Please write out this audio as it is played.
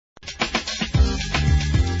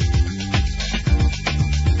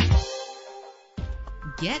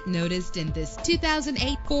Get noticed in this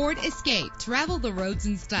 2008 Ford Escape. Travel the roads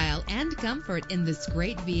in style and comfort in this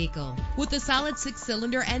great vehicle. With a solid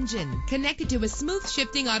 6-cylinder engine connected to a smooth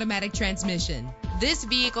shifting automatic transmission. This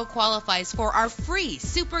vehicle qualifies for our free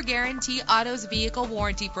Super Guarantee Autos Vehicle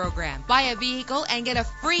Warranty Program. Buy a vehicle and get a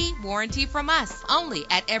free warranty from us only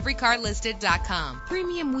at everycarlisted.com.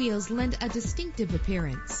 Premium wheels lend a distinctive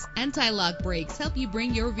appearance. Anti-lock brakes help you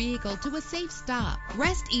bring your vehicle to a safe stop.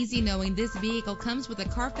 Rest easy knowing this vehicle comes with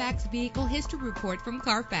a Carfax Vehicle History Report from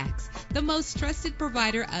Carfax, the most trusted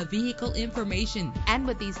provider of vehicle information. And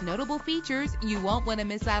with these notable features, you won't want to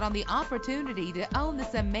miss out on the opportunity to own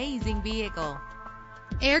this amazing vehicle.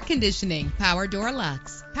 Air conditioning, power door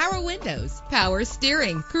locks, power windows, power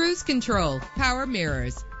steering, cruise control, power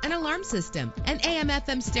mirrors, an alarm system, an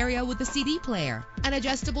AM/FM stereo with a CD player, an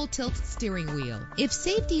adjustable tilt steering wheel. If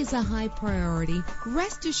safety is a high priority,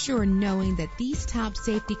 rest assured knowing that these top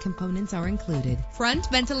safety components are included.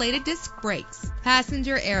 Front ventilated disc brakes,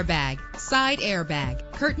 passenger airbag, side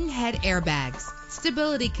airbag, curtain head airbags,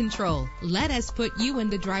 stability control. Let us put you in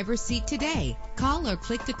the driver's seat today. Call or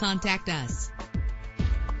click to contact us.